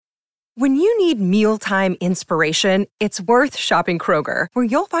When you need mealtime inspiration, it's worth shopping Kroger, where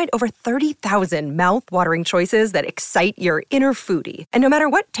you'll find over 30,000 mouth-watering choices that excite your inner foodie. And no matter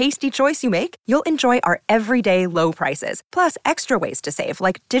what tasty choice you make, you'll enjoy our everyday low prices, plus extra ways to save,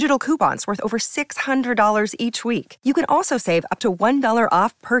 like digital coupons worth over $600 each week. You can also save up to $1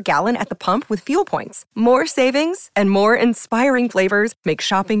 off per gallon at the pump with fuel points. More savings and more inspiring flavors make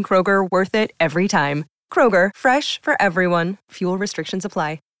shopping Kroger worth it every time. Kroger, fresh for everyone. Fuel restrictions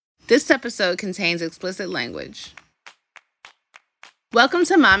apply. This episode contains explicit language. Welcome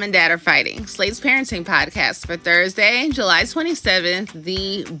to Mom and Dad Are Fighting, Slate's parenting podcast for Thursday, July 27th,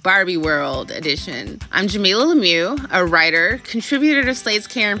 the Barbie World edition. I'm Jamila Lemieux, a writer, contributor to Slate's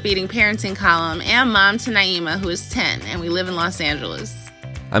Care and Feeding parenting column, and mom to Naima, who is 10, and we live in Los Angeles.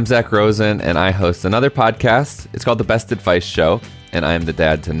 I'm Zach Rosen, and I host another podcast. It's called The Best Advice Show, and I am the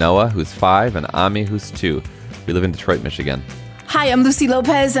dad to Noah, who's 5, and Ami, who's 2. We live in Detroit, Michigan. Hi, I'm Lucy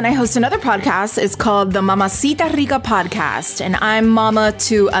Lopez, and I host another podcast. It's called the Mamacita Rica Podcast, and I'm mama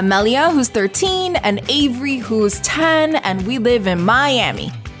to Amelia, who's 13, and Avery, who's 10, and we live in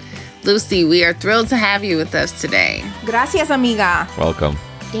Miami. Lucy, we are thrilled to have you with us today. Gracias, amiga. Welcome.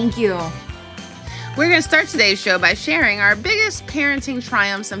 Thank you. We're going to start today's show by sharing our biggest parenting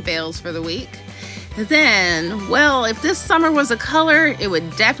triumphs and fails for the week. Then, well, if this summer was a color, it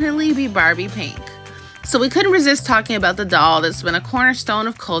would definitely be Barbie pink. So we couldn't resist talking about the doll that's been a cornerstone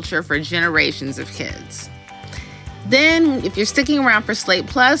of culture for generations of kids. Then, if you're sticking around for Slate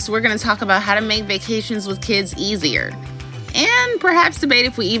Plus, we're going to talk about how to make vacations with kids easier. And perhaps debate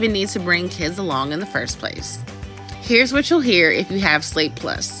if we even need to bring kids along in the first place. Here's what you'll hear if you have Slate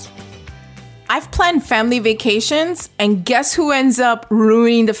Plus. I've planned family vacations, and guess who ends up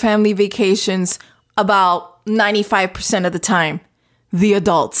ruining the family vacations about 95% of the time? The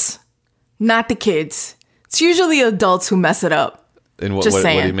adults, not the kids. It's usually adults who mess it up. In what, Just what,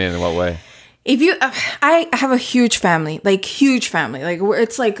 saying. what do you mean? In what way? If you, I have a huge family, where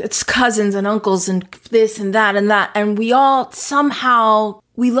it's cousins and uncles and this and that, and we all somehow,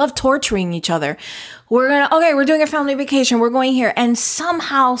 we love torturing each other. We're doing a family vacation, we're going here, and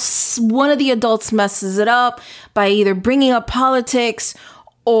somehow one of the adults messes it up by either bringing up politics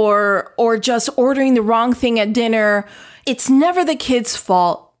or just ordering the wrong thing at dinner. It's never the kid's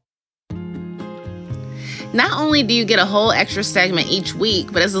fault. Not only do you get a whole extra segment each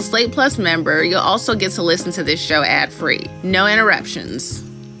week, but as a Slate Plus member, you'll also get to listen to this show ad-free. No interruptions.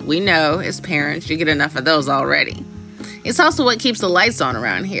 We know, as parents, you get enough of those already. It's also what keeps the lights on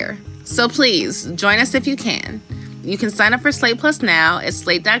around here. So please, join us if you can. You can sign up for Slate Plus now at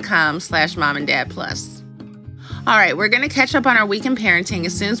slate.com/momanddadplus. All right, we're going to catch up on our week in parenting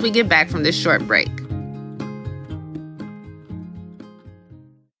as soon as we get back from this short break.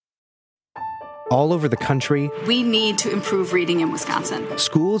 All over the country, we need to improve reading in Wisconsin.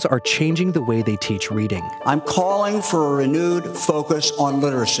 Schools are changing the way they teach reading. I'm calling for a renewed focus on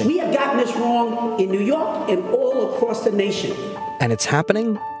literacy. We have gotten this wrong in New York and all across the nation. And it's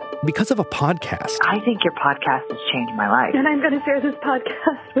happening because of a podcast. I think your podcast has changed my life. And I'm going to share this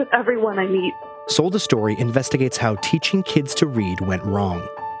podcast with everyone I meet. Sold a Story investigates how teaching kids to read went wrong.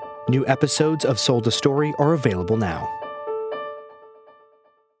 New episodes of Sold a Story are available now.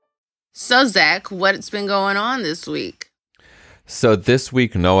 So, Zach, what's been going on this week? So this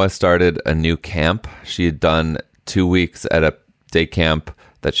week, Noah started a new camp. She had done 2 weeks at a day camp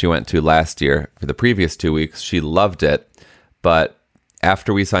that she went to last year. For the previous 2 weeks, she loved it. But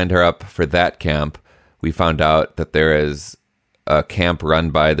after we signed her up for that camp, we found out that there is a camp run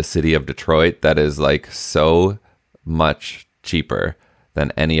by the city of Detroit that is like so much cheaper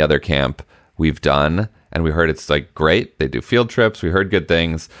than any other camp we've done. And we heard it's like great. They do field trips. We heard good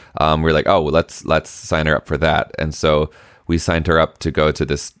things. We're like, oh, well, let's sign her up for that. And so we signed her up to go to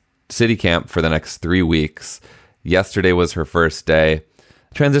this city camp for the next 3 weeks. Yesterday was her first day.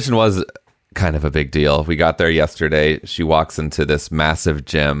 Transition was kind of a big deal. We got there yesterday. She walks into this massive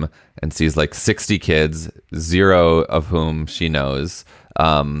gym and sees like 60 kids, 0 of whom she knows.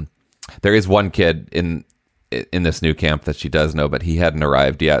 There is one kid in this new camp that she does know, but he hadn't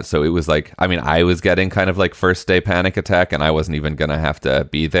arrived yet. So it was like, I was getting kind of like first day panic attack, and I wasn't even going to have to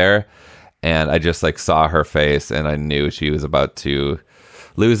be there. And I just like saw her face and I knew she was about to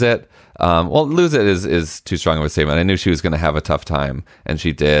lose it. Lose it is too strong of a statement. I knew she was going to have a tough time, and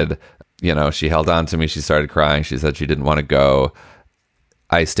she did. You know, she held on to me. She started crying. She said she didn't want to go.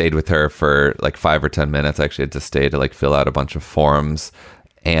 I stayed with her for like 5 or 10 minutes. I actually had to stay to like fill out a bunch of forms.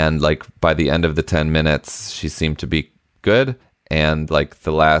 And like by the end of the 10 minutes, she seemed to be good. And like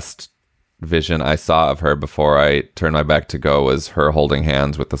the last vision I saw of her before I turned my back to go was her holding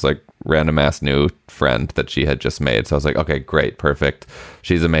hands with this like random ass new friend that she had just made. So I was like, okay, great, perfect.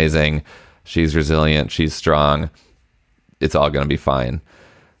 She's amazing. She's resilient. She's strong. It's all going to be fine.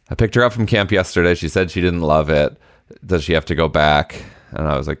 I picked her up from camp yesterday. She said she didn't love it. Does she have to go back? And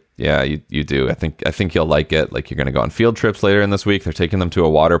I was like, yeah, you do. I think you'll like it. Like, you're going to go on field trips later in this week. They're taking them to a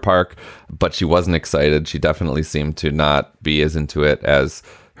water park, but she wasn't excited. She definitely seemed to not be as into it as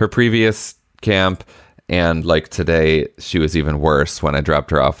her previous camp. And like today, she was even worse when I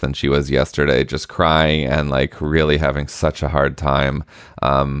dropped her off than she was yesterday, just crying and like really having such a hard time,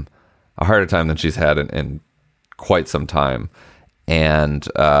 a harder time than she's had in quite some time. And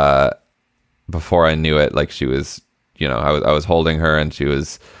before I knew it, like she was, I was holding her and she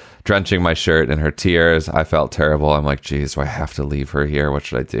was drenching my shirt in her tears. I felt terrible. I'm like, geez, do I have to leave her here? What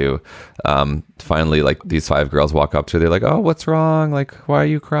should I do? Finally, like these 5 girls walk up to her. They're like, oh, what's wrong? Like, why are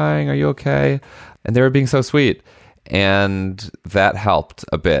you crying? Are you okay? And they were being so sweet. And that helped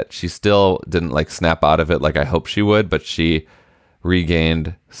a bit. She still didn't like snap out of it like I hoped she would, but she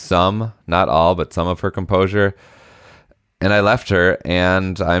regained some, not all, but some of her composure. And I left her,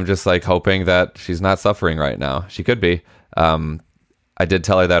 and I'm just like hoping that she's not suffering right now. She could be. I did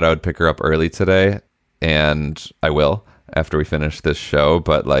tell her that I would pick her up early today, and I will after we finish this show.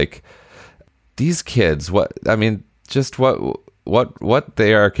 But like these kids, what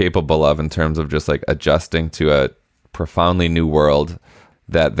they are capable of in terms of just like adjusting to a profoundly new world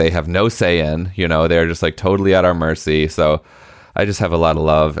that they have no say in, they're just like totally at our mercy. So I just have a lot of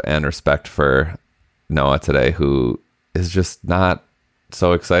love and respect for Noah today, who is just not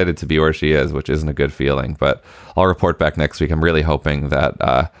so excited to be where she is, which isn't a good feeling. But I'll report back next week. I'm really hoping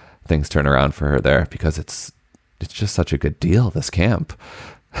that things turn around for her there, because it's just such a good deal, this camp.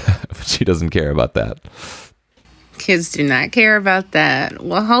 But she doesn't care about that. Kids do not care about that.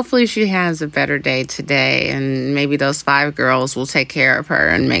 Well, hopefully she has a better day today, and maybe those 5 girls will take care of her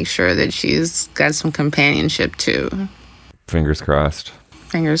and make sure that she's got some companionship too. Fingers crossed.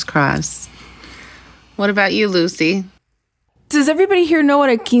 Fingers crossed. What about you, Lucy? Does everybody here know what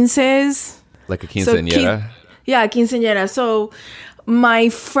a quince is? Like a quinceañera? Yeah, quinceañera. So my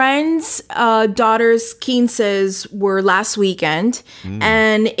friend's daughter's quinces were last weekend,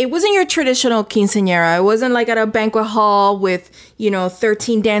 and it wasn't your traditional quinceañera. It wasn't like at a banquet hall with,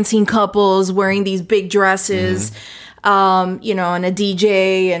 13 dancing couples wearing these big dresses, and a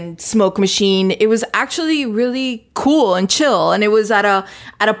DJ and smoke machine. It was actually really cool and chill, and it was at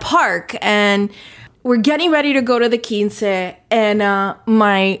a park, and we're getting ready to go to the quince, and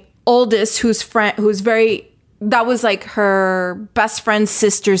my oldest, that was like her best friend's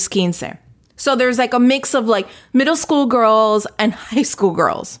sister's quince. So there's like a mix of like middle school girls and high school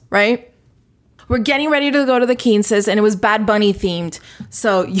girls, right? We're getting ready to go to the quinces, and it was Bad Bunny themed.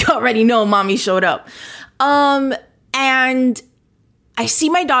 So you already know mommy showed up. And I see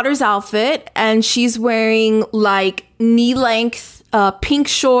my daughter's outfit, and she's wearing like knee-length pink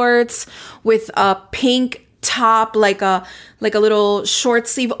shorts with a pink top, like a little short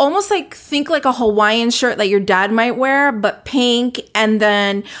sleeve, almost like a Hawaiian shirt that your dad might wear, but pink, and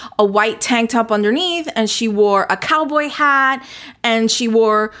then a white tank top underneath. And she wore a cowboy hat, and she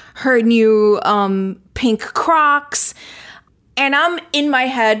wore her new pink Crocs. And I'm in my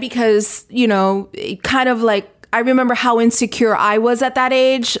head because, kind of like, I remember how insecure I was at that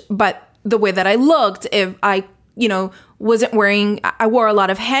age, but the way that I looked, if I, wasn't wearing, I wore a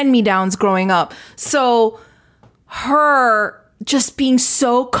lot of hand-me-downs growing up. So her just being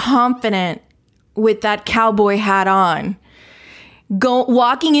so confident with that cowboy hat on,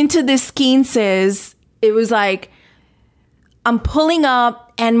 walking into this quinces, it was like, I'm pulling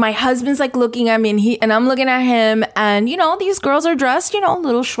up, and my husband's like looking at me, and I'm looking at him, and these girls are dressed,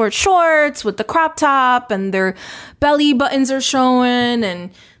 little short shorts with the crop top, and their belly buttons are showing, and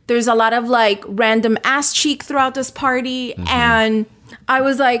there's a lot of like random ass cheek throughout this party. And I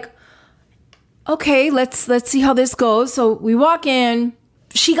was like, okay, let's see how this goes. So we walk in.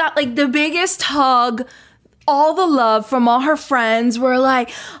 She got like the biggest hug. All the love from all her friends were like,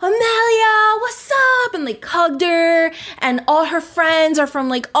 Amelia, what's up? And like hugged her. And all her friends are from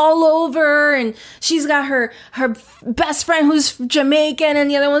like all over. And she's got her best friend who's Jamaican, and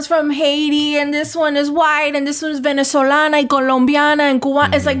the other one's from Haiti. And this one is white. And this one is Venezolana and Colombiana and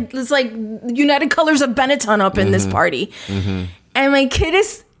Cubana. It's like United Colors of Benetton up in this party. And my kid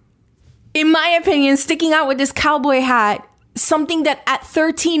is, in my opinion, sticking out with this cowboy hat. Something that at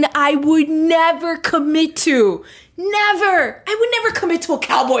 13 I would never commit to. Never. I would never commit to a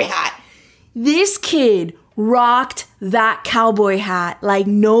cowboy hat. This kid rocked that cowboy hat like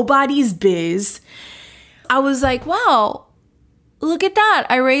nobody's biz. I was like, wow, look at that.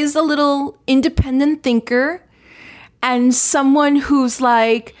 I raised a little independent thinker and someone who's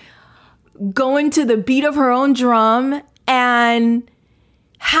like going to the beat of her own drum. And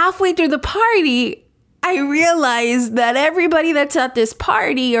halfway through the party, I realized that everybody that's at this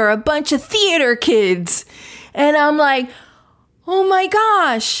party are a bunch of theater kids. And I'm like, oh my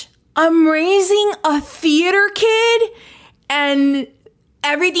gosh, I'm raising a theater kid? And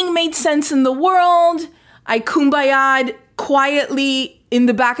everything made sense in the world. I kumbaya'd quietly in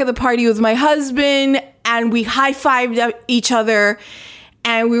the back of the party with my husband, and we high-fived each other.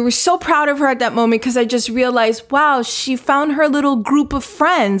 And we were so proud of her at that moment because I just realized, wow, she found her little group of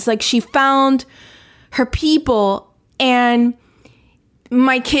friends. Like, she found her people. And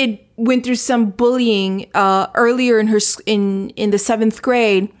my kid went through some bullying earlier in the 7th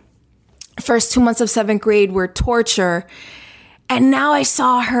grade. First 2 months of 7th grade were torture. And now I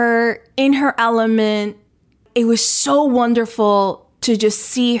saw her in her element. It was so wonderful to just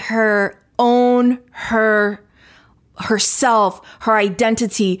see her own herself, her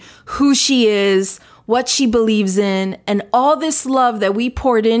identity, who she is, what she believes in, and all this love that we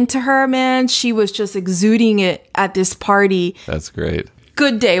poured into her, man. She was just exuding it at this party. That's great.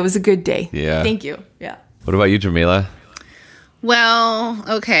 Good day. It was a good day. Yeah. Thank you. Yeah. What about you, Jamila? Well,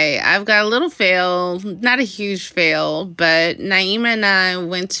 okay, I've got a little fail, not a huge fail, but Naima and I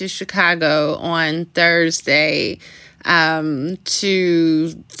went to Chicago on Thursday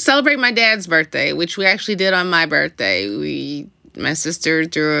to celebrate my dad's birthday, which we actually did on my birthday. My sister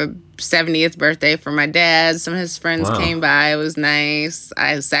threw a 70th birthday for my dad. Some of his friends came by. It was nice.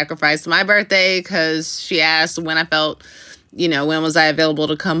 I sacrificed my birthday because she asked when I felt, when was I available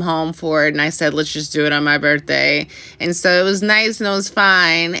to come home for it? And I said, let's just do it on my birthday. And so it was nice and it was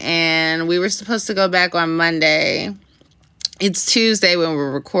fine. And we were supposed to go back on Monday. It's Tuesday when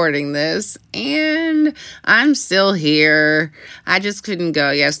we're recording this, and I'm still here. I just couldn't go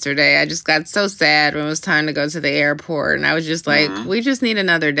yesterday. I just got so sad when it was time to go to the airport, and I was just like, we just need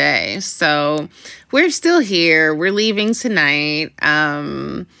another day. So we're still here. We're leaving tonight.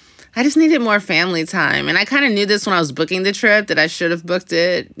 I just needed more family time, and I kind of knew this when I was booking the trip, that I should have booked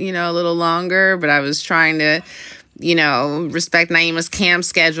it, a little longer, but I was trying to respect Naima's camp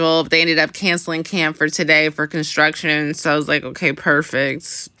schedule. But they ended up canceling camp for today for construction. So I was like, okay,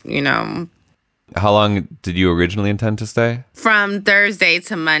 perfect. How long did you originally intend to stay? From Thursday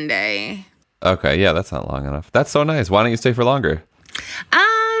to Monday. Okay, yeah, that's not long enough. That's so nice. Why don't you stay for longer?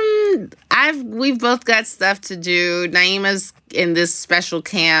 We've both got stuff to do. Naima's in this special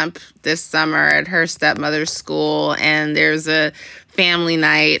camp this summer at her stepmother's school, and there's a family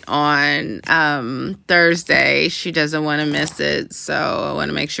night on Thursday. She doesn't want to miss it, so I want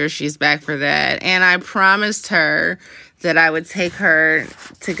to make sure she's back for that. And I promised her that I would take her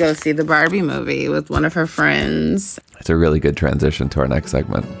to go see the Barbie movie with one of her friends. It's a really good transition to our next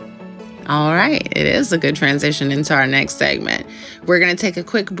segment. All right. It is a good transition into our next segment. We're going to take a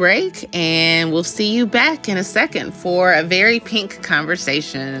quick break, and we'll see you back in a second for a very pink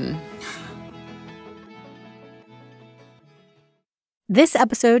conversation. This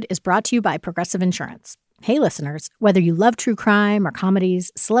episode is brought to you by Progressive Insurance. Hey, listeners, whether you love true crime or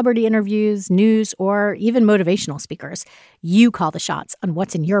comedies, celebrity interviews, news, or even motivational speakers, you call the shots on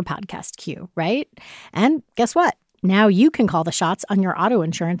what's in your podcast queue, right? And guess what? Now you can call the shots on your auto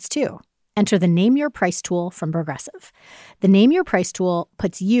insurance, too. Enter the Name Your Price tool from Progressive. The Name Your Price tool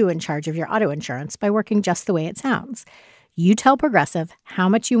puts you in charge of your auto insurance by working just the way it sounds. You tell Progressive how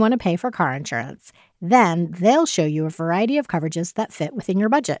much you want to pay for car insurance. Then they'll show you a variety of coverages that fit within your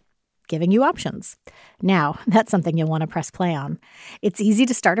budget, giving you options. Now, that's something you'll want to press play on. It's easy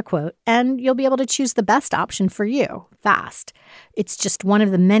to start a quote, and you'll be able to choose the best option for you fast. It's just one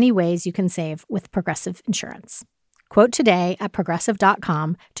of the many ways you can save with Progressive Insurance. Quote today at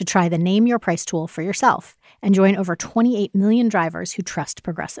Progressive.com to try the Name Your Price tool for yourself and join over 28 million drivers who trust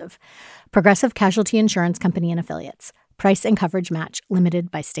Progressive. Progressive Casualty Insurance Company and Affiliates. Price and coverage match limited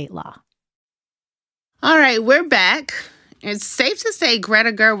by state law. All right, we're back. It's safe to say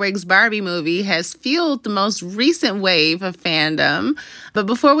Greta Gerwig's Barbie movie has fueled the most recent wave of fandom. But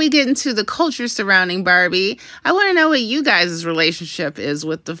before we get into the culture surrounding Barbie, I want to know what you guys' relationship is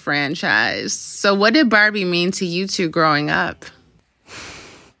with the franchise. So what did Barbie mean to you two growing up?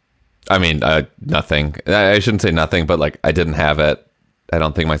 I mean, nothing. I shouldn't say nothing, but like I didn't have it. I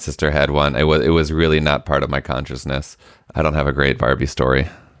don't think my sister had one. It was really not part of my consciousness. I don't have a great Barbie story,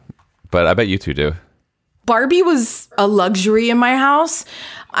 but I bet you two do. Barbie was a luxury in my house.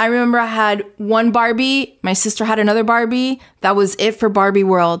 I remember I had one Barbie. My sister had another Barbie. That was it for Barbie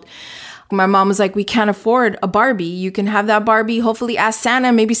World. My mom was like, we can't afford a Barbie. You can have that Barbie. Hopefully ask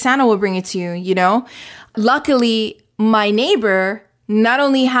Santa. Maybe Santa will bring it to you, Luckily, my neighbor not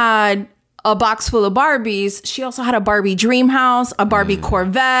only had a box full of Barbies, she also had a Barbie dream house, a Barbie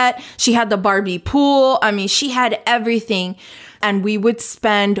Corvette. She had the Barbie pool. I mean, she had everything. And we would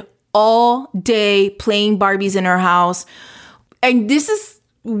spend all day playing Barbies in her house. And this is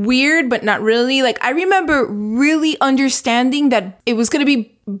weird, but not really. Like, I remember really understanding that it was going to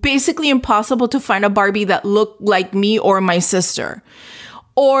be basically impossible to find a Barbie that looked like me or my sister,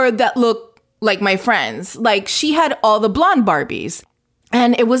 or that looked like my friends. Like, she had all the blonde Barbies.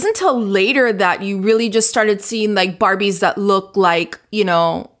 And it wasn't until later that you really just started seeing like Barbies that look like, you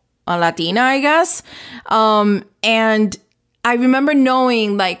know, a Latina, I guess. And I remember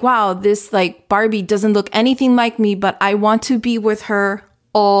knowing like, wow, this like Barbie doesn't look anything like me, but I want to be with her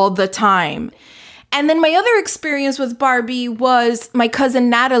all the time. And then my other experience with Barbie was my cousin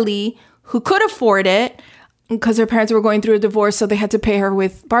Natalie, who could afford it because her parents were going through a divorce, so they had to pay her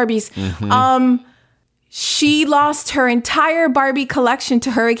with Barbies. She lost her entire Barbie collection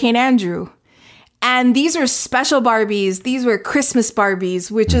to Hurricane Andrew. And these are special Barbies. These were Christmas Barbies,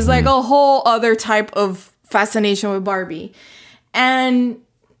 which is like a whole other type of fascination with Barbie. And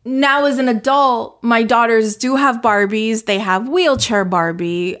now as an adult, my daughters do have Barbies. They have wheelchair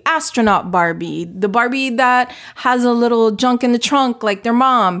Barbie, astronaut Barbie, the Barbie that has a little junk in the trunk like their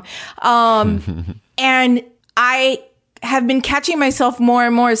mom. And I have been catching myself more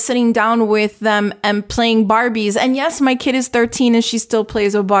and more sitting down with them and playing Barbies. And yes, my kid is 13 and she still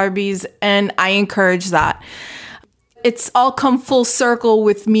plays with Barbies, and I encourage that. It's all come full circle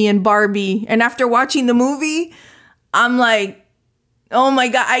with me and Barbie. And after watching the movie, I'm like, oh my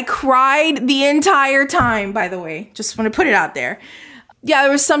God, I cried the entire time, by the way. Just want to put it out there. Yeah,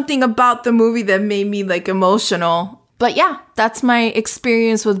 there was something about the movie that made me like emotional. But yeah, that's my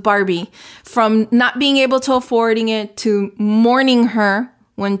experience with Barbie. From not being able to affording it, to mourning her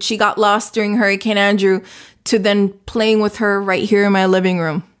when she got lost during Hurricane Andrew, to then playing with her right here in my living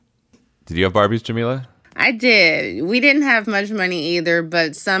room. Did you have Barbies, Jamila? I did. We didn't have much money either,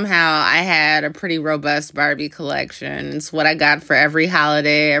 but somehow I had a pretty robust Barbie collection. It's what I got for every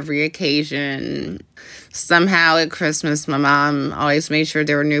holiday, every occasion. Somehow at Christmas, my mom always made sure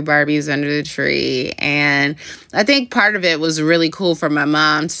there were new Barbies under the tree. And I think part of it was really cool for my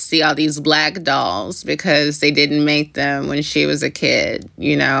mom to see all these black dolls because they didn't make them when she was a kid,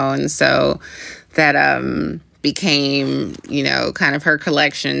 you know, and so that became, you know, kind of her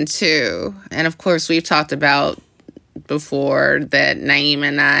collection too. And of course, we've talked about before that Naima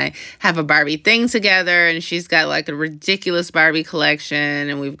and I have a Barbie thing together, and she's got like a ridiculous Barbie collection,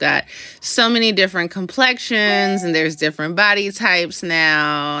 and we've got so many different complexions, and there's different body types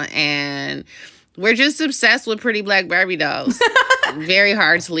now, and we're just obsessed with pretty black Barbie dolls. Very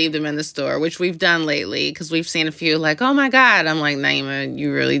hard to leave them in the store, which we've done lately because we've seen a few like, oh my God. I'm like, Naima,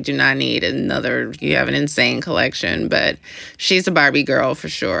 you really do not need another. You have an insane collection, but she's a Barbie girl for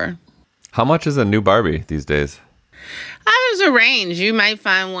sure. How much is a new Barbie these days? There's a range. You might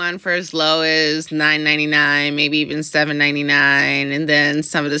find one for as low as $9.99, maybe even $7.99, and then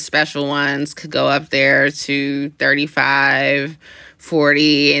some of the special ones could go up there to $35,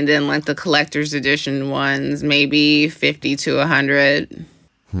 $40, and then like the collector's edition ones, maybe $50 to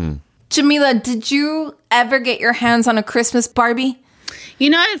 $100. Jamila, did you ever get your hands on a Christmas Barbie? You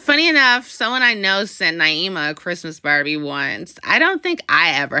know, funny enough, someone I know sent Naima a Christmas Barbie once. I don't think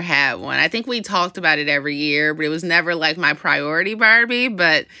I ever had one. I think we talked about it every year, but it was never like my priority Barbie.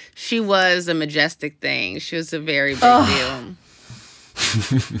 But she was a majestic thing. She was a very big deal.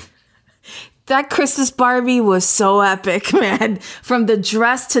 That Christmas Barbie was so epic, man. From the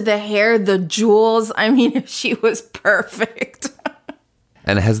dress to the hair, the jewels. I mean, she was perfect.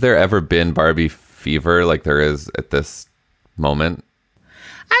 And has there ever been Barbie fever like there is at this moment?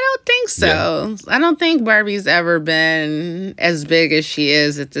 I don't think so. Yeah. I don't think Barbie's ever been as big as she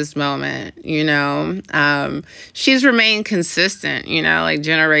is at this moment, you know. She's remained consistent, you know, like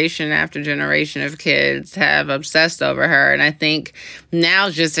generation after generation of kids have obsessed over her. And I think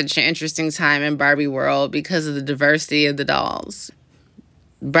now's just such an interesting time in Barbie world because of the diversity of the dolls.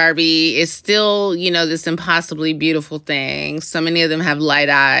 Barbie is still, you know, this impossibly beautiful thing. So many of them have light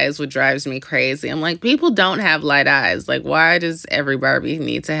eyes, which drives me crazy. I'm like, people don't have light eyes. Like, why does every Barbie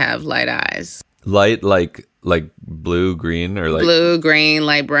need to have light eyes? Light, like blue, green, or like... Blue, green,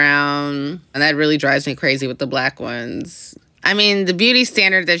 light brown. And that really drives me crazy with the black ones. I mean, the beauty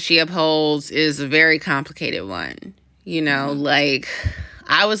standard that she upholds is a very complicated one. You know, like...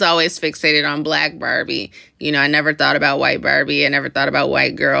 I was always fixated on black Barbie. You know, I never thought about white Barbie. I never thought about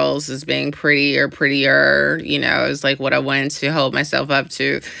white girls as being pretty or prettier. You know, it was like what I wanted to hold myself up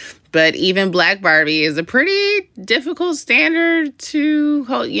to. But even Black Barbie is a pretty difficult standard to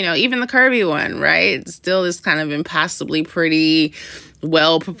hold, even the curvy one, right? Still is kind of impossibly pretty,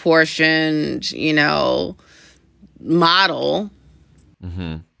 well-proportioned, model.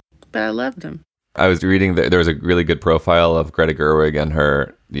 Mm-hmm. But I loved him. I was reading that there was a really good profile of Greta Gerwig and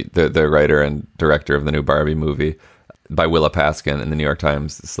the writer and director of the new Barbie movie by Willa Paskin in the New York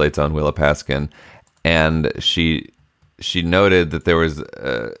Times, Slate's own Willa Paskin. And she noted that there was,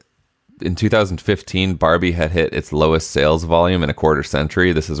 in 2015, Barbie had hit its lowest sales volume in a quarter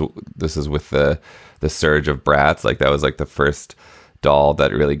century. This is with the surge of Bratz. Like, that was like the first doll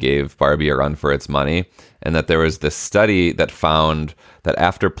that really gave Barbie a run for its money. And that there was this study that found that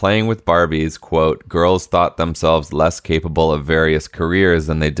after playing with Barbies, quote, girls thought themselves less capable of various careers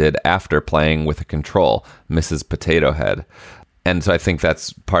than they did after playing with a control, Mrs. Potato Head. And so I think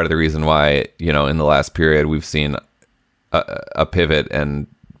that's part of the reason why, in the last period, we've seen a pivot and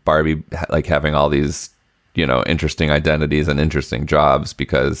Barbie like having all these, interesting identities and interesting jobs,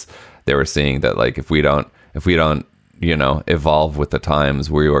 because they were seeing that, like, if we don't, evolve with the times,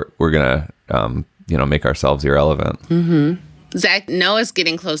 we're gonna, make ourselves irrelevant. Mm-hmm. Zach, Noah's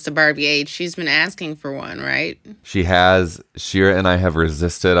getting close to Barbie age. She's been asking for one, right? She has. Shira and I have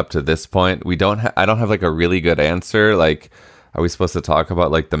resisted up to this point. I don't have like a really good answer. Like, are we supposed to talk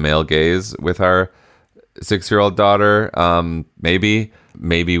about like the male gaze with our 6-year-old daughter? Maybe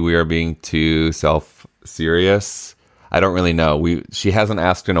we are being too self-serious. I don't really know. She hasn't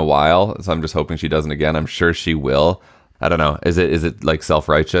asked in a while, so I'm just hoping she doesn't again. I'm sure she will. I don't know. Is it like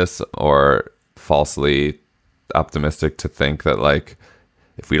self-righteous or falsely optimistic to think that, like,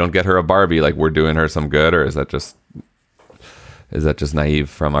 if we don't get her a Barbie, like, we're doing her some good? Or is that just naive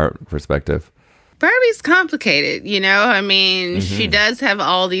from our perspective? Barbie's complicated, mm-hmm. She does have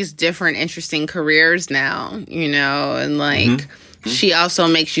all these different interesting careers now, and like, mm-hmm. She also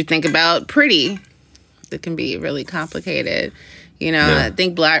makes you think about pretty. That can be really complicated. Yeah. I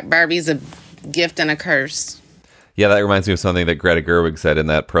think Barbie's a gift and a curse. Yeah, that reminds me of something that Greta Gerwig said in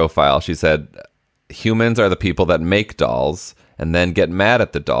that profile. She said, humans are the people that make dolls and then get mad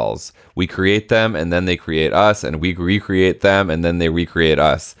at the dolls. We create them and then they create us, and we recreate them and then they recreate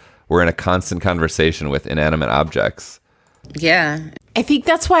us. We're in a constant conversation with inanimate objects. Yeah. I think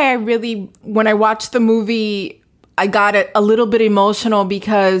that's why when I watched the movie, I got a little bit emotional,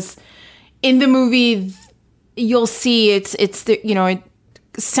 because in the movie, you'll see it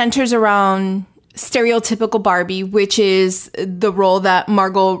centers around stereotypical Barbie, which is the role that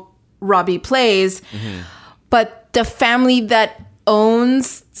Margot Robbie plays. Mm-hmm. But the family that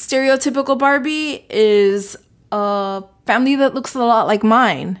owns stereotypical Barbie is a family that looks a lot like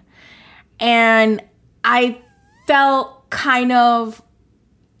mine. And I felt kind of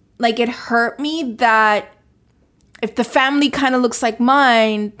like it hurt me that if the family kind of looks like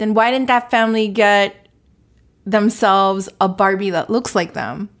mine, then why didn't that family get themselves a Barbie that looks like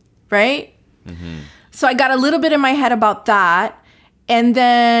them, right? Mm-hmm. So I got a little bit in my head about that. And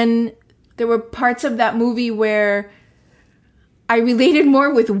then there were parts of that movie where I related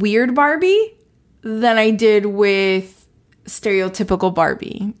more with weird Barbie than I did with stereotypical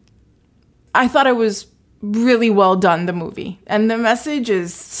Barbie. I thought it was really well done, the movie. And the message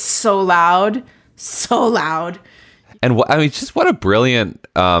is so loud, so loud. And just what a brilliant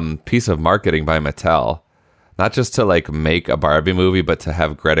piece of marketing by Mattel. Not just to like make a Barbie movie, but to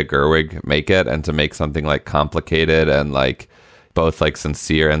have Greta Gerwig make it, and to make something like complicated and like both like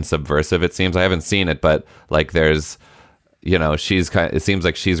sincere and subversive. It seems, I haven't seen it, but like there's, it seems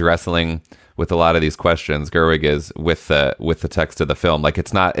like she's wrestling with a lot of these questions. Gerwig is with the text of the film. Like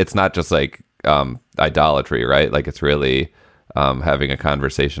it's not just like idolatry, right? Like it's really having a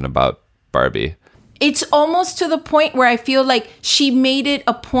conversation about Barbie. It's almost to the point where I feel like she made it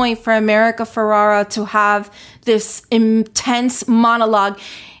a point for America Ferrera to have this intense monologue.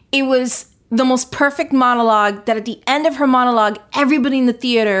 It was the most perfect monologue that at the end of her monologue, everybody in the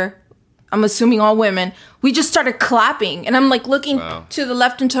theater, I'm assuming all women, we just started clapping. And I'm like looking to the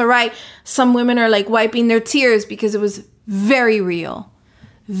left and to the right. Some women are like wiping their tears because it was very real.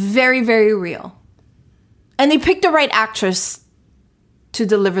 Very, very real. And they picked the right actress to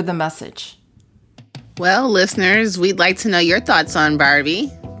deliver the message. Well, listeners, we'd like to know your thoughts on Barbie.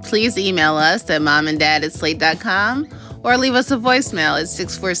 Please email us at momanddad@slate.com or leave us a voicemail at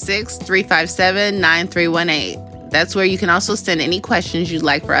 646-357-9318. That's where you can also send any questions you'd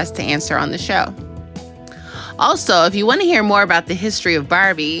like for us to answer on the show. Also, if you want to hear more about the history of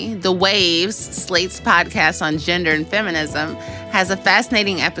Barbie, The Waves, Slate's podcast on gender and feminism, has a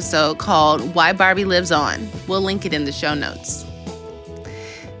fascinating episode called Why Barbie Lives On. We'll link it in the show notes.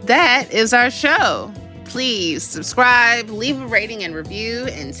 That is our show. please subscribe, leave a rating and review,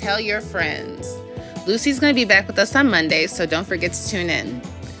 and tell your friends. Lucy's going to be back with us on Monday, so don't forget to tune in.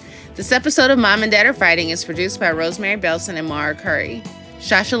 This episode of Mom and Dad Are Fighting is produced by Rosemary Belson and Mara Curry.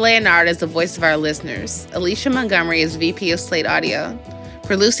 Shasha Leonard is the voice of our listeners. Alicia Montgomery is VP of Slate Audio.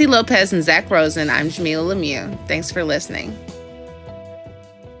 For Lucy Lopez and Zach Rosen, I'm Jamila Lemieux. Thanks for listening.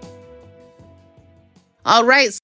 All right.